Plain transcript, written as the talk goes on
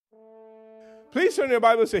Please turn your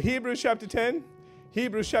Bibles to Hebrews chapter 10.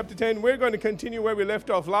 Hebrews chapter 10. We're going to continue where we left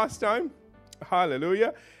off last time.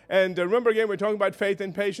 Hallelujah. And remember again, we're talking about faith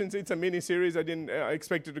and patience. It's a mini-series. I didn't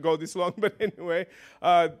expect it to go this long. But anyway,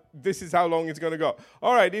 this is how long it's going to go.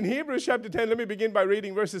 All right, in Hebrews chapter 10, let me begin by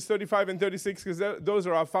reading verses 35 and 36 because those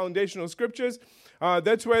are our foundational scriptures.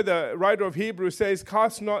 That's where the writer of Hebrews says,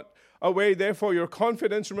 "Cast not away, therefore, your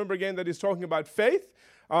confidence." Remember again that he's talking about faith.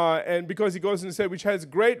 And because he goes and says, which has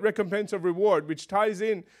great recompense of reward, which ties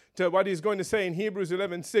in to what he's going to say in Hebrews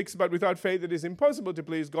 11:6, "But without faith it is impossible to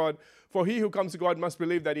please God. For he who comes to God must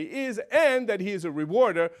believe that he is, and that he is a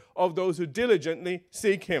rewarder of those who diligently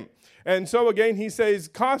seek him." And so again he says,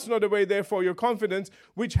 "Cast not away therefore your confidence,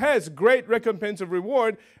 which has great recompense of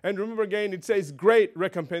reward." And remember again, it says great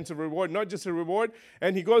recompense of reward, not just a reward.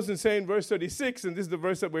 And he goes and says in verse 36, and this is the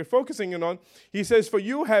verse that we're focusing in on, he says, "For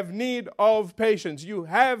you have need of patience." You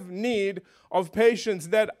have need of patience,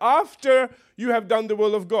 that after you have done the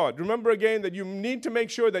will of God. Remember again that you need to make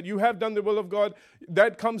sure that you have done the will of God.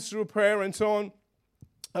 That comes through prayer and so on.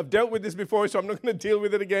 I've dealt with this before, so I'm not going to deal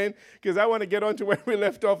with it again because I want to get on to where we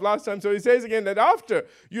left off last time. So he says again that after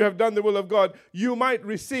you have done the will of God, you might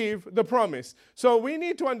receive the promise. So we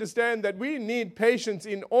need to understand that we need patience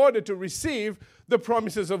in order to receive the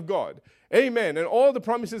promises of God. Amen. And all the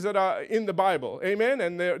promises that are in the Bible. Amen.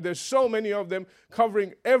 And there's so many of them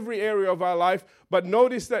covering every area of our life. But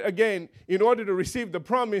notice that, again, in order to receive the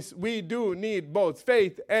promise, we do need both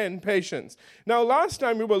faith and patience. Now, last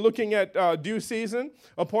time we were looking at due season,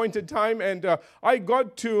 appointed time, and I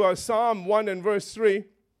got to Psalm 1 and verse 3.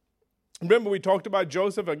 Remember, we talked about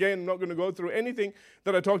Joseph. Again, I'm not going to go through anything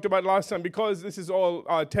that I talked about last time because this is all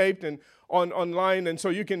taped and online, and so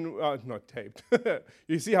you can, not taped.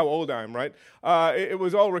 You see how old I am, right? It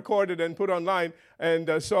was all recorded and put online,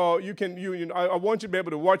 and so you can, I want you to be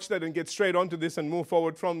able to watch that and get straight onto this and move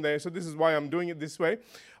forward from there. So this is why I'm doing it this way.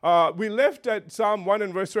 We left at Psalm 1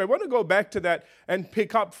 and verse 3. I want to go back to that and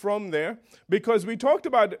pick up from there because we talked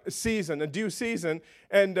about season, a due season,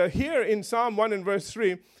 and here in Psalm 1 and verse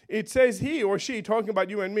 3, it says, "He," or she, talking about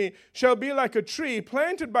you and me, "shall be like a tree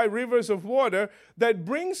planted by rivers of water that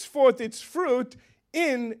brings forth its fruit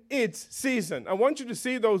in its season." I want you to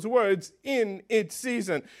see those words, "in its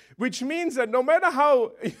season," which means that no matter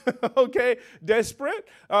how, desperate,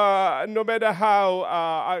 no matter how,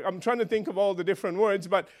 I'm trying to think of all the different words,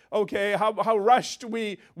 but how rushed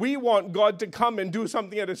we want God to come and do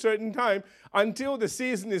something at a certain time, until the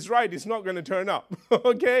season is right, it's not going to turn up,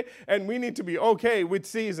 okay? And we need to be okay with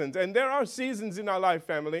seasons. And there are seasons in our life,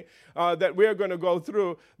 family, that we're going to go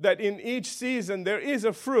through, that in each season there is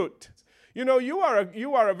a fruit. You know, you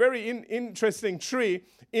are a very interesting tree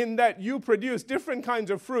in that you produce different kinds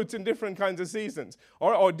of fruits in different kinds of seasons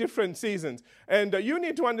or different seasons. And you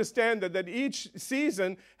need to understand that each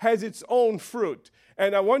season has its own fruit.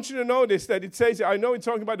 And I want you to notice that it says, I know it's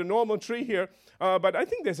talking about a normal tree here, but I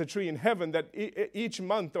think there's a tree in heaven that each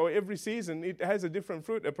month or every season, it has a different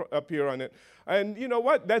fruit appear on it. And you know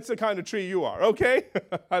what? That's the kind of tree you are, okay?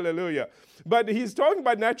 Hallelujah. But he's talking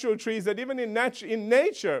about natural trees that even in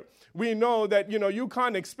nature, we know that, you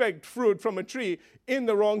can't expect fruit from a tree in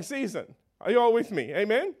the wrong season. Are you all with me?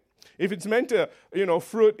 Amen? If it's meant to,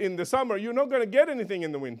 fruit in the summer, you're not going to get anything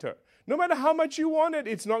in the winter. No matter how much you want it,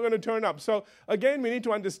 it's not going to turn up. So, again, we need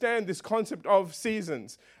to understand this concept of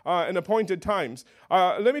seasons and appointed times.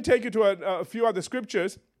 Let me take you to a few other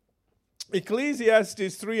scriptures.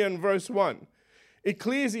 Ecclesiastes 3 and verse 1.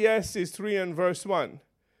 Ecclesiastes 3 and verse 1.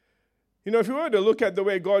 If you were to look at the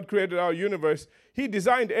way God created our universe, he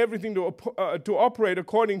designed everything to operate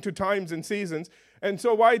according to times and seasons. And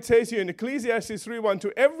so why it says here in Ecclesiastes 3:1,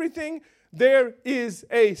 "To everything there is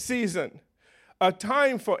a season, a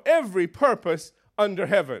time for every purpose under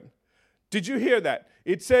heaven." Did you hear that?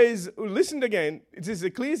 It says, listen again, it says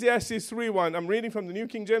Ecclesiastes 3:1, I'm reading from the New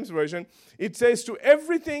King James Version. It says, "To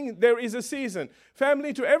everything there is a season."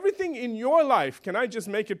 Family, to everything in your life, can I just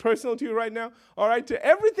make it personal to you right now? All right, to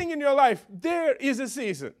everything in your life, there is a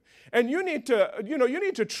season. And you need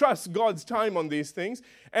to trust God's time on these things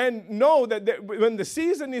and know that when the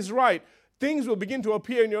season is right, things will begin to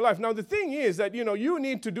appear in your life. Now, the thing is that, you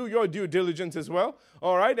need to do your due diligence as well,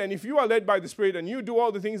 all right? And if you are led by the Spirit and you do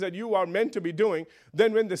all the things that you are meant to be doing,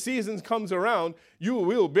 then when the seasons comes around, you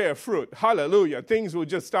will bear fruit. Hallelujah. Things will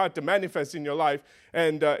just start to manifest in your life,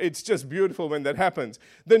 and it's just beautiful when that happens.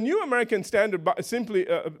 The New American Standard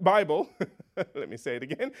Bible, let me say it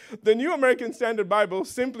again. The New American Standard Bible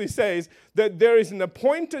simply says that there is an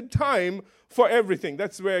appointed time for everything.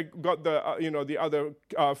 That's where I got the other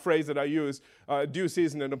phrase that I use, due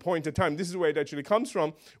season and appointed time. This is where it actually comes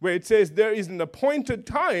from, where it says there is an appointed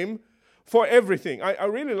time for everything. I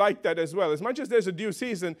really like that as well. As much as there's a due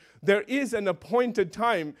season, there is an appointed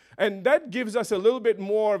time, and that gives us a little bit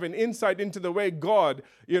more of an insight into the way God,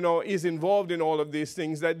 is involved in all of these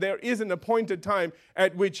things, that there is an appointed time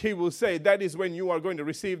at which He will say, that is when you are going to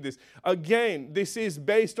receive this. Again, this is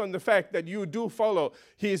based on the fact that you do follow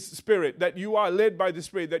His Spirit, that you are led by the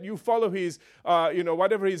Spirit, that you follow His,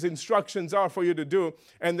 whatever His instructions are for you to do,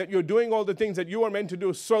 and that you're doing all the things that you are meant to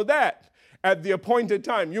do, so that at the appointed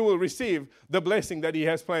time, you will receive the blessing that He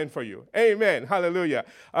has planned for you. Amen. Hallelujah.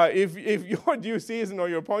 If your due season or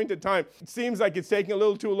your appointed time seems like it's taking a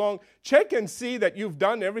little too long, check and see that you've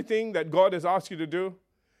done everything that God has asked you to do.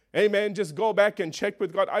 Amen. Just go back and check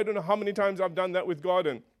with God. I don't know how many times I've done that with God,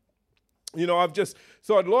 and I've just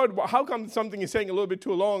thought, Lord, how come something is taking a little bit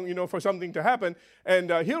too long, for something to happen? And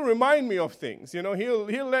He'll remind me of things.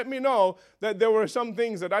 He'll let me know that there were some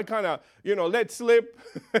things that I kind of, let slip.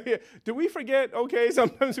 Do we forget? Okay,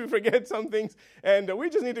 sometimes we forget some things, and we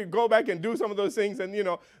just need to go back and do some of those things, and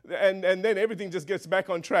and then everything just gets back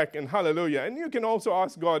on track. And hallelujah. And you can also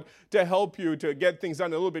ask God to help you to get things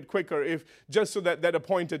done a little bit quicker, just so that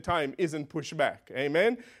appointed time isn't pushed back.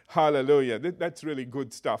 Amen. Hallelujah. That's really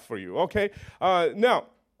good stuff for you. Okay. Now,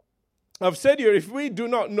 I've said here, if we do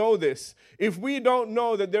not know this, if we don't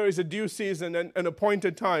know that there is a due season and an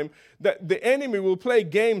appointed time, that the enemy will play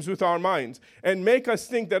games with our minds and make us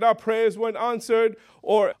think that our prayers weren't answered,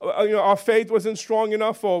 or our faith wasn't strong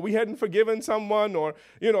enough, or we hadn't forgiven someone, or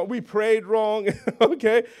we prayed wrong,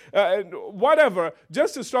 okay, whatever,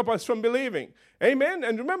 just to stop us from believing. Amen.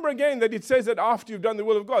 And remember again that it says that after you've done the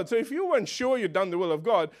will of God. So if you weren't sure you've done the will of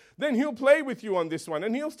God, then He'll play with you on this one,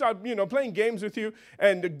 and He'll start playing games with you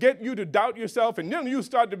and get you to doubt yourself, and then you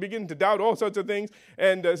start to begin to doubt all sorts of things.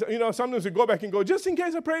 And sometimes we go back and go, just in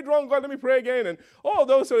case I prayed wrong, God, let me pray again, and all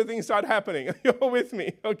those sort of things start happening. You're with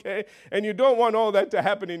me, okay? And you don't want all that to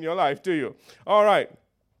happen in your life, do you? All right.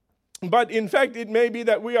 But in fact, it may be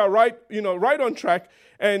that we are right on track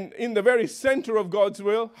and in the very center of God's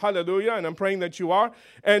will. Hallelujah. And I'm praying that you are.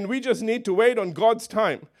 And we just need to wait on God's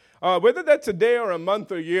time. Whether that's a day or a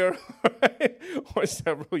month or a year or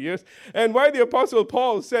several years. And why the Apostle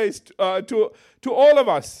Paul says to all of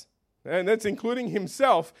us, and that's including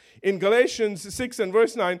himself, in Galatians 6 and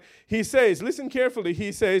verse 9, he says, listen carefully,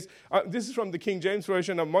 he says, this is from the King James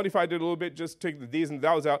Version, I've modified it a little bit, just take the these and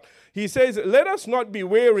thous out. He says, let us not be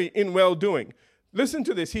weary in well-doing. Listen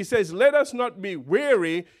to this. He says, let us not be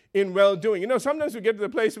weary in well-doing. Sometimes we get to the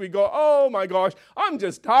place where we go, oh my gosh, I'm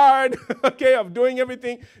just tired, okay, of doing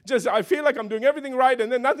everything. I feel like I'm doing everything right,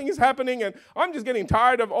 and then nothing is happening, and I'm just getting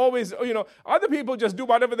tired of always, other people just do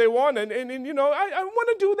whatever they want, and I want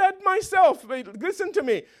to do that myself. Listen to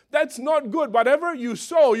me. That's not good. Whatever you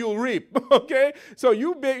sow, you'll reap, okay? So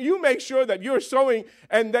you make sure that you're sowing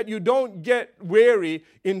and that you don't get weary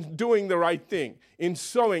in doing the right thing, in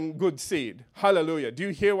sowing good seed. Hallelujah. Do you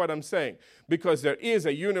hear what I'm saying? Because there is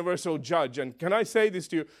a universal judge. And can I say this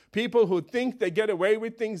to you? People who think they get away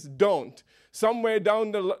with things don't. Somewhere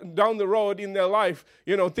down the road in their life,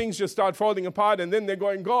 things just start falling apart, and then they're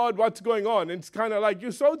going, God, what's going on? And it's kind of like,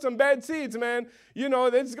 you sowed some bad seeds, man.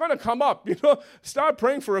 It's going to come up. Start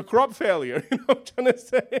praying for a crop failure. I'm trying to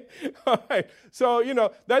say. All right. So,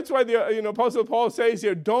 that's why the Apostle Paul says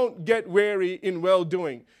here, don't get weary in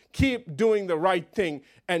well-doing. Keep doing the right thing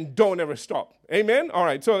and don't ever stop. Amen? All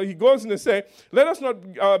right, so he goes on to say, let us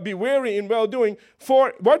not be weary in well-doing,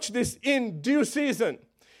 for, watch this, in due season.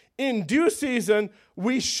 In due season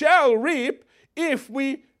we shall reap if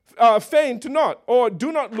we faint not, or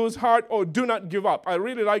do not lose heart, or do not give up. I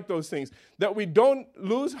really like those things, that we don't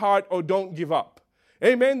lose heart or don't give up.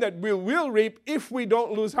 Amen, that we will reap if we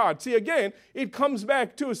don't lose heart. See, again, it comes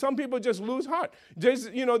back to some people just lose heart.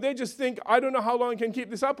 They just think, I don't know how long I can keep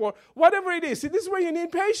this up, or whatever it is. See, this is where you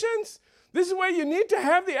need patience. This is where you need to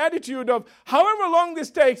have the attitude of, however long this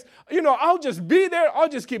takes, I'll just be there. I'll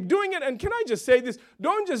just keep doing it. And can I just say this?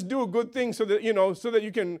 Don't just do a good thing so that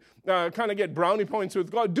you can kind of get brownie points with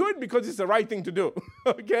God. Do it because it's the right thing to do,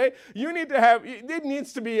 okay? It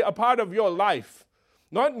needs to be a part of your life.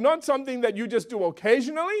 Not something that you just do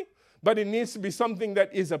occasionally, but it needs to be something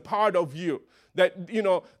that is a part of you. That,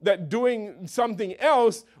 that doing something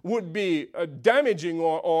else would be damaging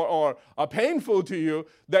or painful to you.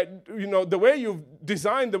 That, the way you've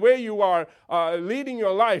designed, the way you are leading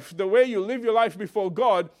your life, the way you live your life before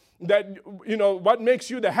God, that, what makes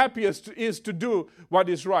you the happiest is to do what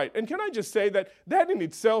is right. And can I just say that in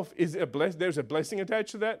itself is there's a blessing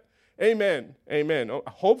attached to that? Amen. Amen.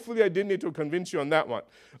 Hopefully I didn't need to convince you on that one.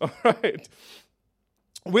 All right.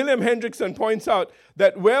 William Hendrickson points out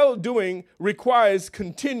that well-doing requires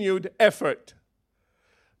continued effort.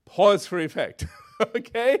 Pause for effect.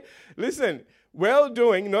 Okay? Listen,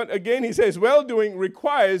 well-doing, not again, he says, well-doing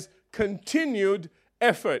requires continued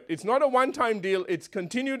effort. It's not a one-time deal, it's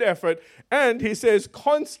continued effort. And he says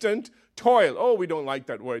constant toil. Oh, we don't like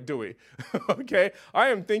that word, do we? Okay? I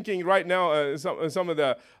am thinking right now, some of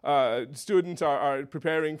the students are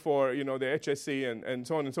preparing for, the HSC and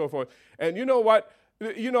so on and so forth. And you know what?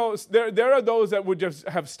 There are those that would just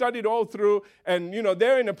have studied all through, and,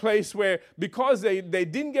 they're in a place where, because they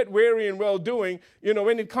didn't get weary in well-doing,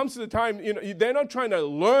 when it comes to the time, they're not trying to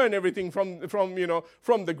learn everything from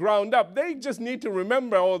the ground up. They just need to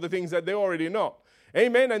remember all the things that they already know.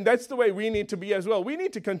 Amen. And that's the way we need to be as well. We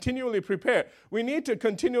need to continually prepare. We need to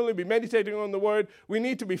continually be meditating on the word. We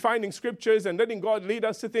need to be finding scriptures and letting God lead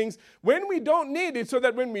us to things when we don't need it, so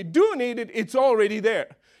that when we do need it, it's already there.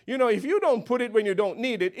 If you don't put it when you don't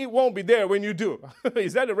need it, it won't be there when you do.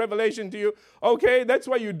 Is that a revelation to you? Okay, that's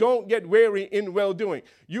why you don't get weary in well-doing.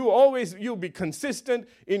 You'll be consistent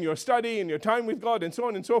in your study, in your time with God, and so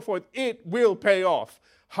on and so forth. It will pay off.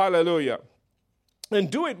 Hallelujah. And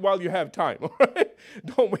do it while you have time, all right?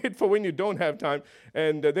 Don't wait for when you don't have time,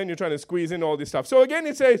 and then you're trying to squeeze in all this stuff. So again,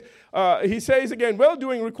 he says again,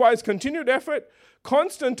 well-doing requires continued effort,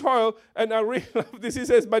 constant toil, and I really love this. He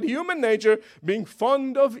says, but human nature, being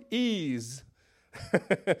fond of ease,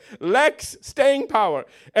 lacks staying power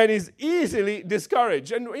and is easily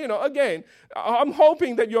discouraged. And, again, I'm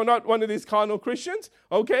hoping that you're not one of these carnal Christians,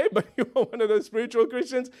 okay? But you're one of those spiritual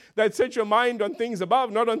Christians that set your mind on things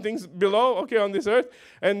above, not on things below, okay, on this earth.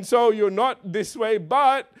 And so you're not this way,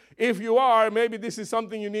 but if you are, maybe this is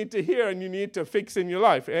something you need to hear and you need to fix in your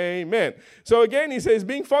life. Amen. So again, he says,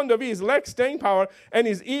 being fond of ease lacks staying power and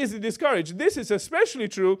is easily discouraged. This is especially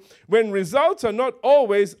true when results are not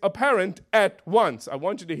always apparent at once. I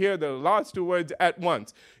want you to hear the last two words, at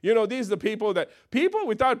once. These are the people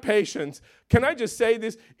without patience. Can I just say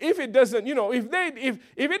this? If it doesn't, if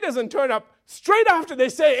it doesn't turn up straight after they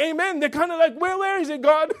say amen, they're kind of like, well, where is it,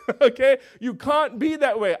 God? Okay? You can't be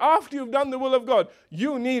that way. After you've done the will of God,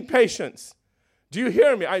 you need patience. Do you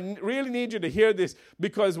hear me? I really need you to hear this,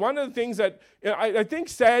 because one of the things that I think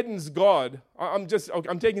saddens God, I'm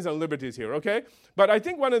taking some liberties here, okay? But I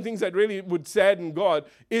think one of the things that really would sadden God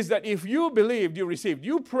is that if you believed, you received,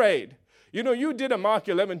 you prayed, you did a Mark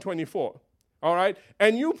 11:24, all right?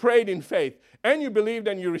 And you prayed in faith, and you believed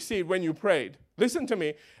and you received when you prayed. Listen to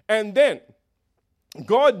me. And then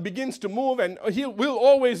God begins to move, and he will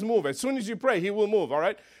always move. As soon as you pray, he will move, all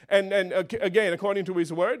right? And again, according to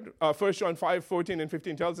his word, 1 John 5:14 and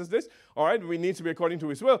 15 tells us this, all right? We need to be according to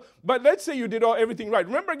his will. But let's say you did everything right.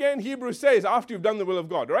 Remember again, Hebrews says, after you've done the will of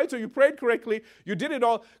God, all right? So you prayed correctly, you did it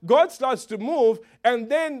all, God starts to move, and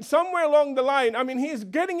then somewhere along the line, he's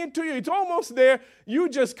getting it to you. It's almost there. You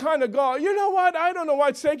just kind of go, you know what? I don't know why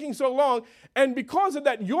it's taking so long. And because of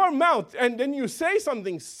that, your mouth, and then you say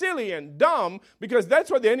something silly and dumb, because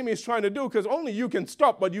that's what the enemy is trying to do, because only you can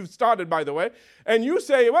stop what you've started, by the way. And you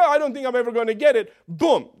say, well, I don't think I'm ever going to get it.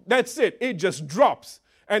 Boom, that's it. It just drops.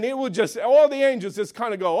 And it will just, all the angels just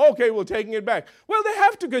kind of go, okay, we're taking it back. Well, they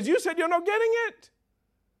have to, because you said you're not getting it.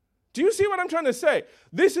 Do you see what I'm trying to say?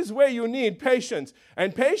 This is where you need patience.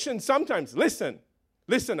 And patience sometimes, listen,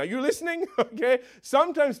 are you listening? Okay?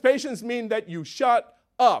 Sometimes patience means that you shut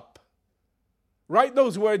up. Write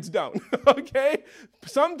those words down, okay?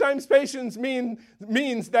 Sometimes patience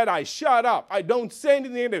means that I shut up. I don't say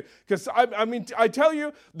anything negative. Because, I tell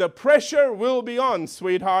you, the pressure will be on,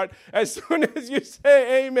 sweetheart. As soon as you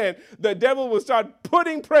say amen, the devil will start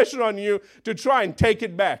putting pressure on you to try and take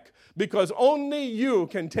it back. Because only you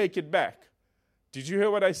can take it back. Did you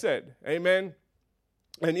hear what I said? Amen?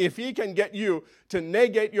 And if he can get you to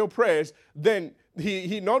negate your prayers, then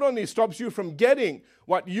he not only stops you from getting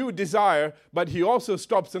what you desire, but he also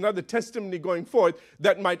stops another testimony going forth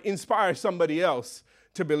that might inspire somebody else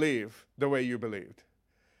to believe the way you believed.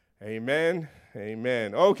 Amen.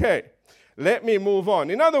 Amen. Okay, let me move on.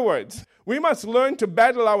 In other words, we must learn to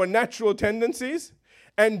battle our natural tendencies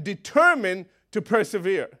and determine to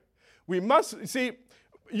persevere. We must, see,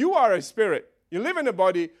 you are a spirit. You live in a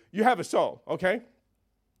body, you have a soul, okay?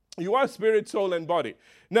 You are spirit, soul, and body.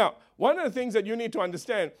 Now, one of the things that you need to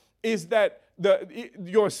understand is that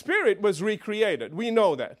your spirit was recreated. We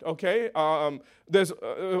know that, okay? There's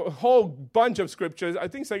a whole bunch of scriptures. I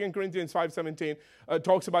think 2 Corinthians 5:17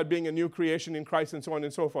 talks about being a new creation in Christ and so on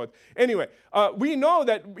and so forth. Anyway, we know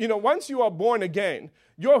that, once you are born again,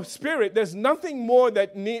 your spirit, there's nothing more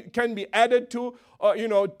that can be added to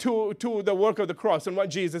the work of the cross and what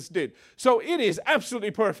Jesus did. So it is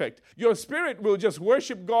absolutely perfect. Your spirit will just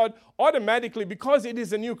worship God automatically because it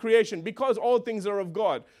is a new creation, because all things are of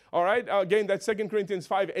God. All right? Again, that's 2 Corinthians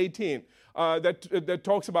 5:18. that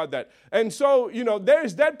talks about that. And so,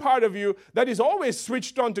 there's that part of you that is always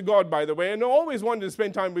switched on to God, by the way, and always wanted to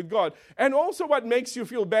spend time with God. And also what makes you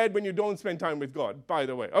feel bad when you don't spend time with God, by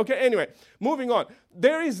the way. Okay, anyway, moving on.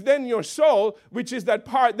 There is then your soul, which is that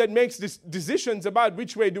part that makes decisions about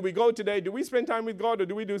which way do we go today. Do we spend time with God or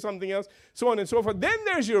do we do something else? So on and so forth. Then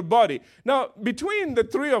there's your body. Now, between the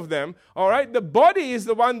three of them, all right, the body is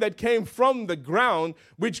the one that came from the ground,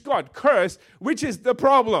 which got cursed, which is the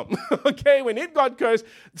problem. Okay, when it got cursed,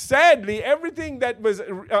 sadly, everything that was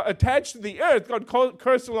attached to the earth got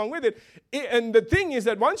cursed along with it. And the thing is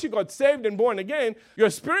that once you got saved and born again, your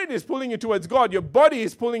spirit is pulling you towards God. Your body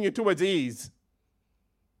is pulling you towards ease.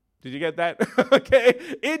 Did you get that? Okay,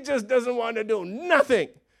 it just doesn't want to do nothing.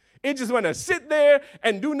 It just want to sit there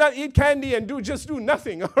and eat candy and just do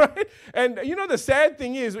nothing, all right? And the sad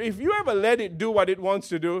thing is, if you ever let it do what it wants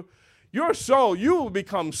to do, your soul, you will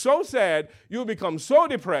become so sad, you'll become so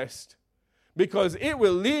depressed, because it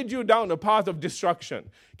will lead you down a path of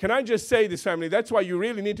destruction. Can I just say this, family? That's why you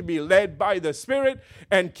really need to be led by the Spirit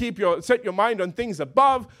and set your mind on things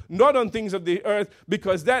above, not on things of the earth,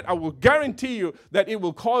 because that, I will guarantee you, that it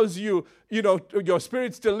will cause you, your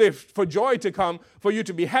spirits to lift, for joy to come, for you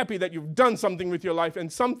to be happy that you've done something with your life,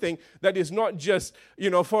 and something that is not just,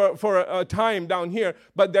 for a time down here,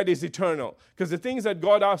 but that is eternal. Because the things that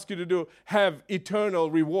God asks you to do have eternal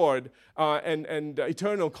reward and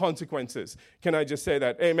eternal consequences. Can I just say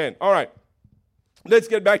that? Amen. All right. Let's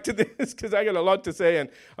get back to this, because I got a lot to say and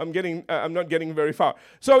I'm not getting very far.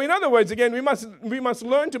 So in other words, again, we must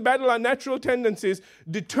learn to battle our natural tendencies,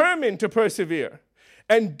 determined to persevere,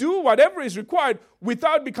 and do whatever is required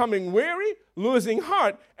without becoming weary, losing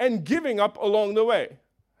heart, and giving up along the way.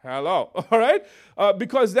 Hello, all right?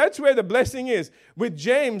 Because that's where the blessing is. With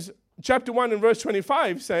James chapter 1 and verse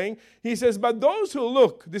 25 saying, he says, but those who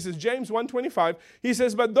look, this is James 1:25, he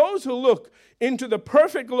says, but those who look into the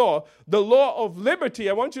perfect law, the law of liberty,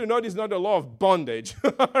 I want you to note it's not a law of bondage,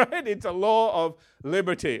 all right? It's a law of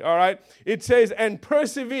liberty, all right? It says, and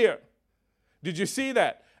persevere. Did you see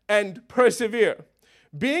that? And persevere.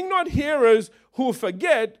 Being not hearers who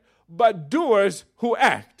forget, but doers who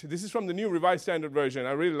act. This is from the New Revised Standard Version.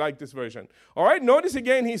 I really like this version. All right, notice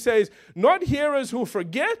again, he says, not hearers who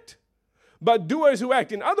forget, but doers who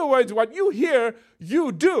act. In other words, what you hear,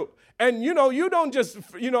 you do. And, you don't just,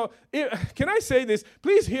 can I say this?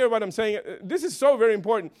 Please hear what I'm saying. This is so very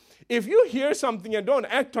important. If you hear something and don't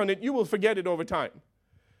act on it, you will forget it over time.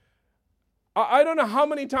 I don't know how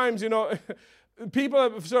many times, people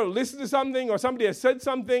have sort of listened to something, or somebody has said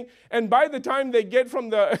something, and by the time they get from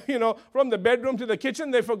the bedroom to the kitchen,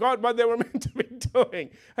 they forgot what they were meant to be doing.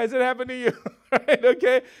 Has it happened to you? Right?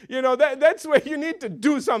 Okay? That's where you need to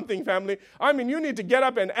do something, family. I mean, you need to get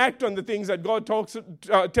up and act on the things that God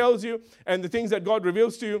tells you, and the things that God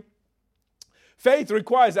reveals to you. Faith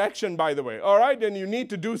requires action, by the way, all right? And you need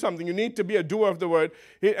to do something. You need to be a doer of the word.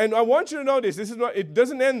 And I want you to notice, it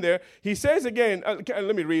doesn't end there. He says again,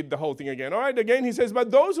 let me read the whole thing again, all right? Again, he says, but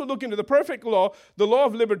those who look into the perfect law, the law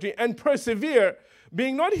of liberty, and persevere,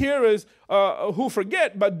 being not hearers who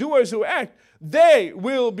forget, but doers who act, they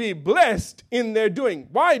will be blessed in their doing.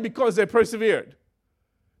 Why? Because they persevered.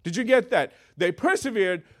 Did you get that? They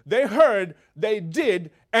persevered, they heard, they did,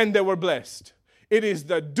 and they were blessed. It is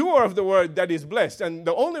the doer of the word that is blessed. And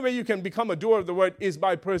the only way you can become a doer of the word is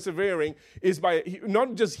by persevering, is by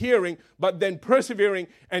not just hearing, but then persevering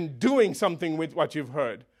and doing something with what you've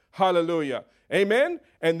heard. Hallelujah. Amen?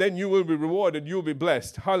 And then you will be rewarded. You'll be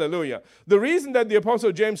blessed. Hallelujah. The reason that the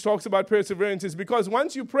Apostle James talks about perseverance is because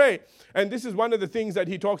once you pray, and this is one of the things that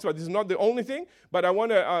he talks about. This is not the only thing, but I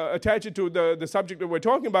want to attach it to the subject that we're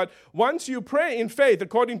talking about. Once you pray in faith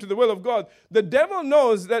according to the will of God, the devil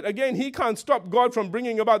knows that, again, he can't stop God from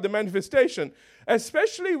bringing about the manifestation,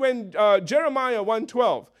 especially when Jeremiah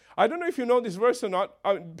 1:12. I don't know if you know this verse or not.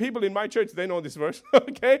 People in my church, they know this verse.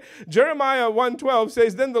 Okay? Jeremiah 1:12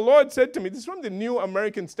 says, then the Lord said to me, this is from the New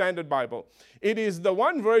American Standard Bible. It is the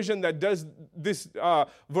one version that does this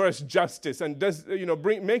verse justice and does,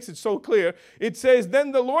 makes it so clear. It says,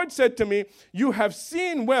 then the Lord said to me, you have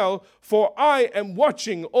seen well, for I am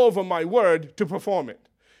watching over my word to perform it.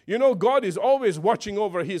 God is always watching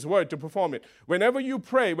over his word to perform it. Whenever you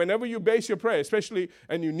pray, whenever you base your prayer, especially,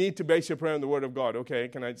 and you need to base your prayer on the word of God, okay?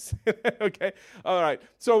 Can I say that? Okay? All right.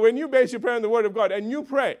 So when you base your prayer on the word of God and you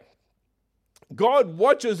pray, God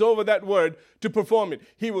watches over that word to perform it.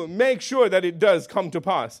 He will make sure that it does come to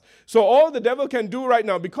pass. So all the devil can do right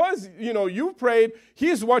now, because, you prayed,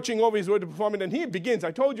 he's watching over his word to perform it, and he begins,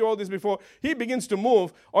 I told you all this before, he begins to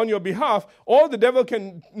move on your behalf. All the devil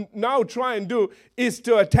can now try and do is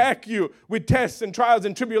to attack you with tests and trials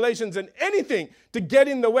and tribulations and anything to get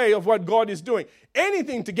in the way of what God is doing.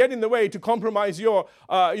 Anything to get in the way to compromise your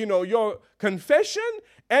confession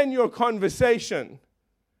and your conversation.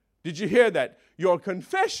 Did you hear that? Your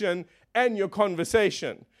confession and your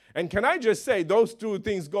conversation. And can I just say, those two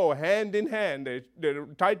things go hand in hand. They're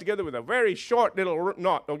tied together with a very short little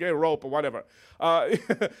knot, rope or whatever.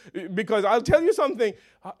 Because I'll tell you something,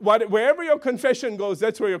 wherever your confession goes,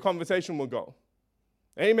 that's where your conversation will go.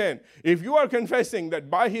 Amen. If you are confessing that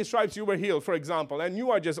by his stripes you were healed, for example, and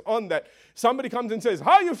you are just on that, somebody comes and says,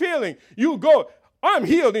 how are you feeling? You go, I'm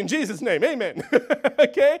healed in Jesus' name. Amen.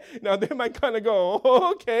 Okay? Now, they might kind of go,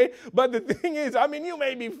 oh, okay. But the thing is, you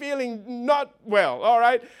may be feeling not well, all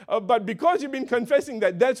right? But because you've been confessing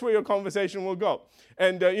that, that's where your conversation will go.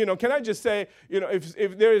 And, can I just say,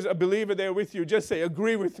 if there is a believer there with you, just say,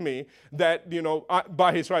 agree with me that,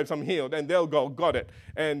 by his stripes I'm healed. And they'll go, got it.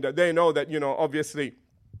 And they know that, obviously,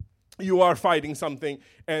 you are fighting something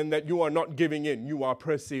and that you are not giving in. You are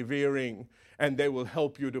persevering. And they will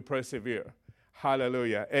help you to persevere.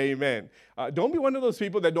 Hallelujah. Amen. Don't be one of those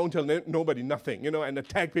people that don't tell nobody nothing, and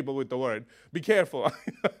attack people with the word. Be careful.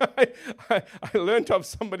 I learned of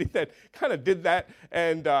somebody that kind of did that.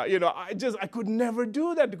 And, I could never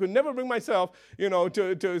do that. I could never bring myself,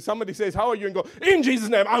 to somebody says, how are you? And go, in Jesus'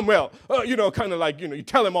 name, I'm well. Kind of like, you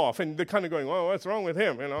tell him off. And they're kind of going, oh, what's wrong with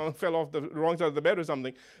him? Fell off the wrong side of the bed or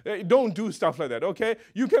something. Don't do stuff like that, okay?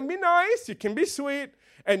 You can be nice. You can be sweet.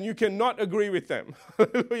 And you cannot agree with them.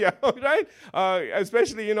 Hallelujah, right?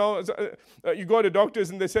 Especially, you go to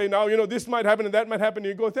doctors and they say, now, this might happen and that might happen.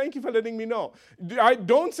 And you go, thank you for letting me know. I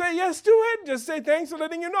don't say yes to it. Just say thanks for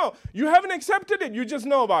letting you know. You haven't accepted it. You just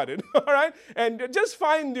know about it, all right? And just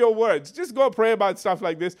find your words. Just go pray about stuff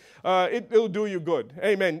like this. It'll do you good.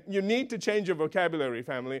 Amen. You need to change your vocabulary,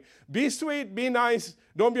 family. Be sweet, be nice.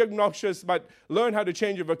 Don't be obnoxious, but learn how to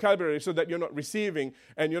change your vocabulary so that you're not receiving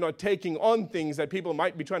and you're not taking on things that people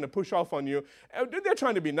might be trying to push off on you. They're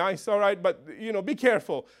trying to be nice, all right? But, be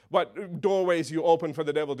careful what doorways you open for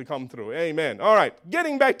the devil to come through. Amen. All right,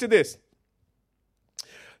 getting back to this.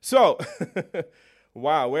 So,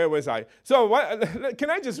 wow, where was I? So, can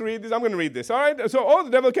I just read this? I'm going to read this, all right? So, all the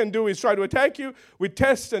devil can do is try to attack you with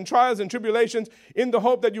tests and trials and tribulations in the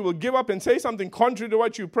hope that you will give up and say something contrary to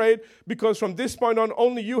what you prayed, because from this point on,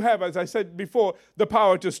 only you have, as I said before, the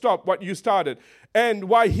power to stop what you started. And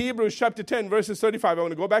why Hebrews chapter 10, verses 35, I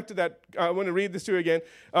want to go back to that. I want to read this to you again.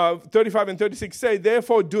 35 and 36 say,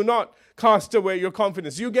 therefore, do not cast away your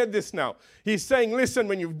confidence. You get this now. He's saying, listen,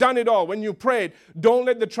 when you've done it all, when you prayed, don't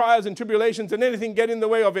let the trials and tribulations and anything get in the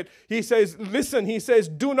way of it. He says, listen, he says,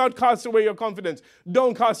 do not cast away your confidence.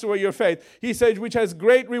 Don't cast away your faith. He says, which has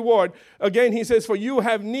great reward. Again, he says, for you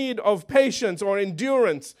have need of patience or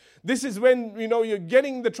endurance. This is when, you're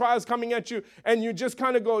getting the trials coming at you and you just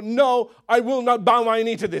kind of go, no, I will not bow my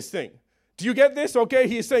knee to this thing. Do you get this? Okay,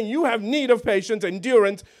 he's saying you have need of patience,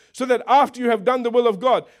 endurance, so that after you have done the will of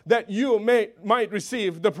God, that you might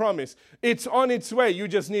receive the promise. It's on its way. You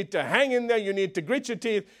just need to hang in there. You need to grit your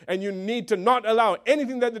teeth, and you need to not allow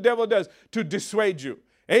anything that the devil does to dissuade you.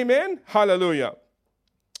 Amen? Hallelujah.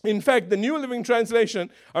 In fact, the New Living Translation,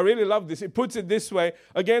 I really love this. It puts it this way.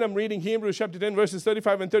 Again, I'm reading Hebrews chapter 10, verses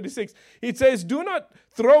 35 and 36. It says, do not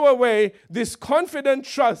throw away this confident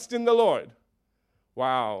trust in the Lord.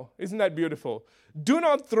 Wow, isn't that beautiful? Do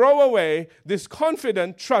not throw away this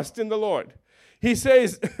confident trust in the Lord. He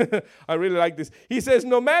says, I really like this. He says,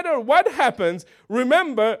 no matter what happens,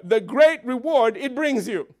 remember the great reward it brings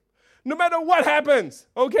you. No matter what happens,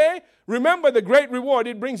 okay? Remember the great reward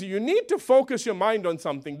it brings you. You need to focus your mind on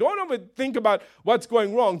something. Don't overthink about what's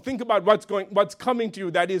going wrong. Think about what's coming to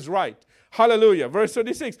you that is right. Hallelujah. Verse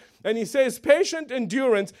 36. And he says, patient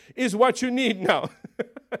endurance is what you need now.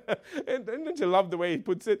 And don't you love the way he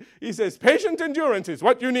puts it? He says, patient endurance is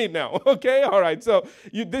what you need now. Okay? All right. So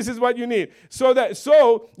this is what you need.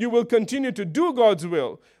 So you will continue to do God's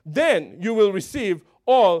will. Then you will receive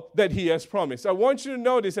all that he has promised. I want you to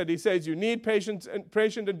notice that he says you need patience and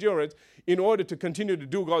patient endurance in order to continue to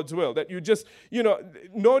do God's will. That you just,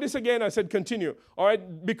 notice again, I said continue. All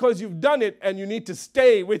right? Because you've done it and you need to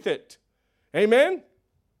stay with it. Amen?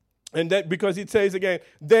 And that because it says again,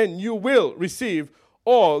 then you will receive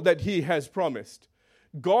all that he has promised.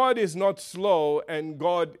 God is not slow and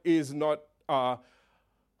God is not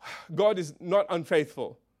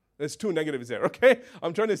unfaithful. There's two negatives there, okay?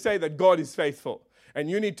 I'm trying to say that God is faithful. And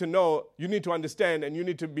you need to know, you need to understand, and you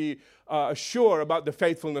need to be sure about the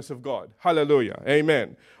faithfulness of God. Hallelujah.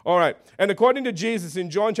 Amen. All right. And according to Jesus in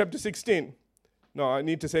John chapter 16, no, I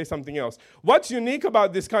need to say something else. What's unique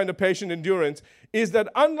about this kind of patient endurance is that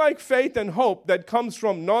unlike faith and hope that comes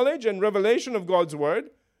from knowledge and revelation of God's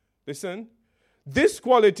word, listen, this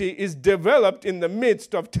quality is developed in the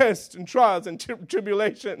midst of tests and trials and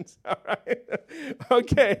tribulations. All right?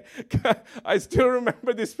 Okay. I still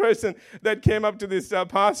remember this person that came up to this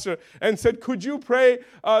pastor and said, could you pray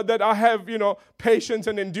that I have, patience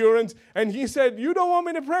and endurance? And he said, you don't want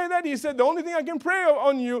me to pray that? He said, the only thing I can pray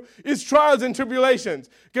on you is trials and tribulations,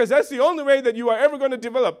 because that's the only way that you are ever going to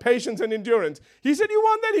develop patience and endurance. He said, you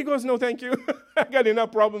want that? He goes, no, thank you. I got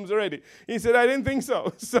enough problems already. He said, I didn't think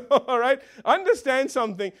so. So, all right, understand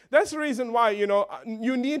something. That's the reason why,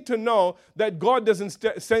 you need to know that God doesn't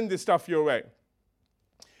send this stuff your way.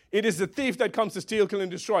 It is the thief that comes to steal, kill,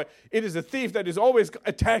 and destroy. It is a thief that is always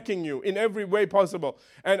attacking you in every way possible.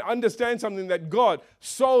 And understand something, that God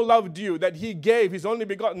so loved you that he gave his only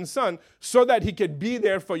begotten son so that he could be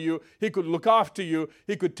there for you. He could look after you.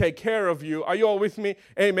 He could take care of you. Are you all with me?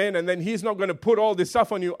 Amen. And then he's not going to put all this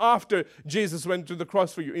stuff on you after Jesus went to the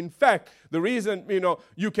cross for you. In fact, the reason,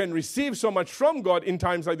 you can receive so much from God in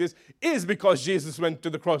times like this is because Jesus went to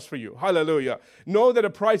the cross for you. Hallelujah. Know that a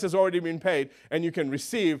price has already been paid and you can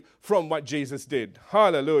receive from what Jesus did.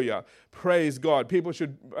 Hallelujah. Praise God. People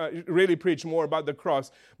should really preach more about the cross,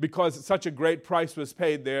 because such a great price was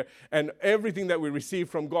paid there, and everything that we receive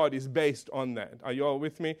from God is based on that. Are you all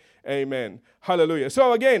with me? Amen. Hallelujah.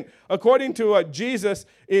 So again, according to Jesus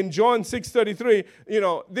in John 6:33,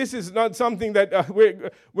 this is not something that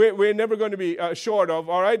we're never going to be short of,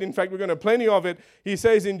 all right? In fact, we're going to have plenty of it. He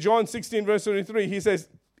says in John 16, verse 33, he says,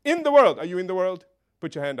 in the world, are you in the world?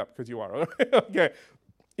 Put your hand up, because you are. All right? Okay.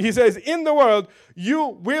 He says, in the world,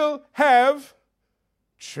 you will have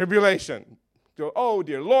tribulation. So, oh,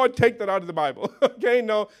 dear Lord, take that out of the Bible. Okay,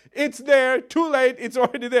 no, it's there. Too late. It's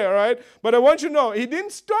already there, right? But I want you to know, he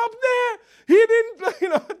didn't stop there. He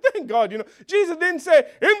didn't, thank God, Jesus didn't say,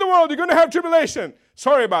 in the world, you're going to have tribulation.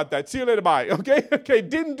 Sorry about that. See you later. Bye. Okay,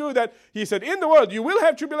 didn't do that. He said, in the world, you will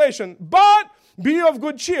have tribulation, but be of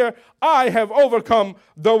good cheer. I have overcome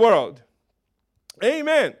the world.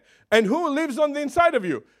 Amen. And who lives on the inside of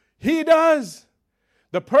you? He does.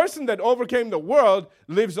 The person that overcame the world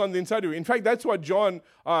lives on the inside of you. In fact, that's what 1 John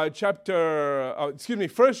chapter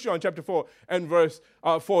 4 and verse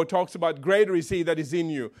 4 talks about. Greater is he that is in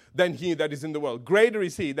you than he that is in the world. Greater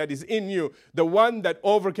is he that is in you. The one that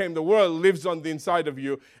overcame the world lives on the inside of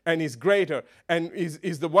you and is greater and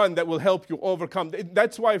is the one that will help you overcome.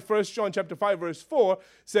 That's why 1 John chapter 5 verse 4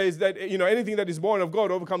 says that, anything that is born of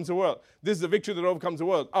God overcomes the world. This is the victory that overcomes the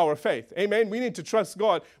world, our faith. Amen. We need to trust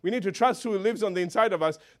God. We need to trust who lives on the inside of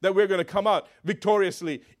us, that we're going to come out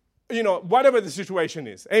victoriously, whatever the situation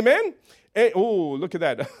is. Amen? Oh, look at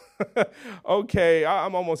that. Okay,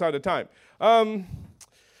 I'm almost out of time. All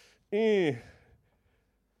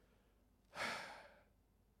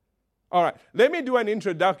right, let me do an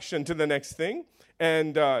introduction to the next thing.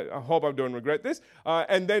 And I hope I don't regret this.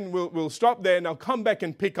 And then we'll stop there, and I'll come back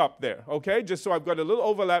and pick up there, okay? Just so I've got a little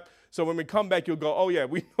overlap, so when we come back, you'll go, oh, yeah,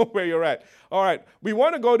 we know where you're at. All right, we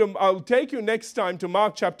want to I'll take you next time to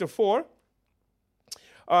Mark chapter 4.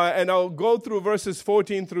 And I'll go through verses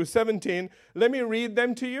 14 through 17. Let me read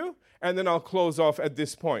them to you, and then I'll close off at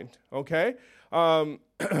this point, okay?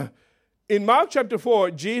 In Mark chapter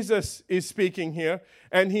 4, Jesus is speaking here,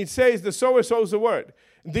 and he says, the sower sows the word.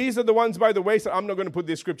 These are the ones by the wayside. I'm not going to put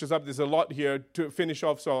these scriptures up. There's a lot here to finish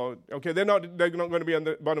off. So, okay, they're not going to be on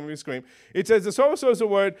the bottom of your screen. It says, the sower sows the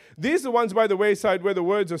word. These are the ones by the wayside where the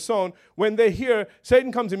words are sown. When they hear,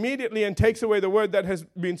 Satan comes immediately and takes away the word that has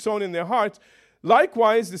been sown in their hearts.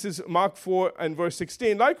 Likewise, this is Mark 4 and verse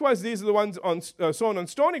 16. Likewise, these are the ones sown on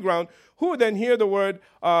stony ground, who then hear the word,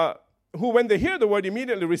 who when they hear the word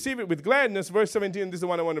immediately receive it with gladness. Verse 17, this is the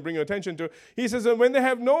one I want to bring your attention to. He says, and when they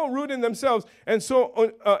have no root in themselves and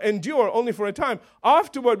so endure only for a time,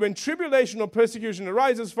 afterward when tribulation or persecution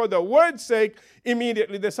arises for the word's sake,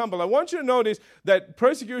 immediately they stumble. I want you to notice that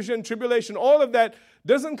persecution, tribulation, all of that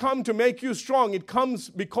doesn't come to make you strong. It comes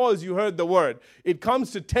because you heard the word. It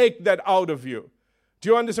comes to take that out of you. Do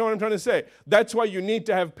you understand what I'm trying to say? That's why you need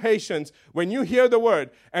to have patience when you hear the word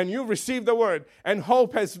and you receive the word and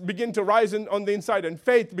hope has begun to rise on the inside and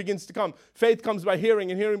faith begins to come. Faith comes by hearing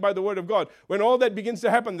and hearing by the word of God. When all that begins to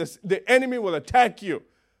happen, the enemy will attack you.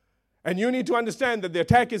 And you need to understand that the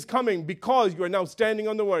attack is coming because you are now standing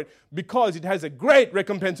on the word, because it has a great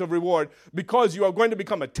recompense of reward, because you are going to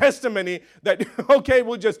become a testimony that, okay,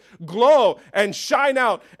 will just glow and shine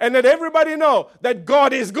out and let everybody know that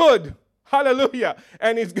God is good. Hallelujah.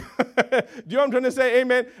 And he's, do you know what I'm trying to say?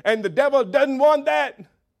 Amen. And the devil doesn't want that.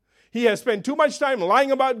 He has spent too much time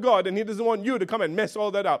lying about God, and he doesn't want you to come and mess all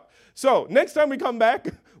that up. So next time we come back,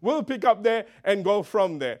 we'll pick up there and go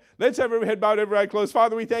from there. Let's have every head bowed, every eye closed.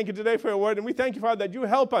 Father, we thank you today for your word, and we thank you, Father, that you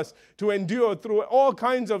help us to endure through all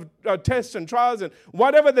kinds of tests and trials, and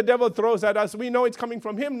whatever the devil throws at us, we know it's coming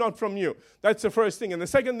from him, not from you. That's the first thing. And the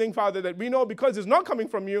second thing, Father, that we know because it's not coming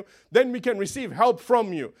from you, then we can receive help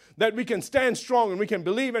from you, that we can stand strong and we can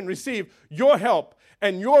believe and receive your help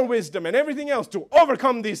and your wisdom and everything else to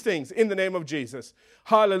overcome these things in the name of Jesus.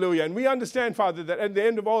 Hallelujah. And we understand, Father, that at the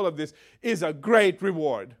end of all of this is a great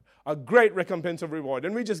reward, a great recompense of reward.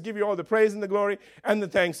 And we just give you all the praise and the glory and the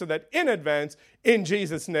thanks for that in advance, in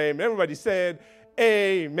Jesus' name. Everybody said,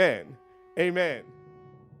 amen. Amen.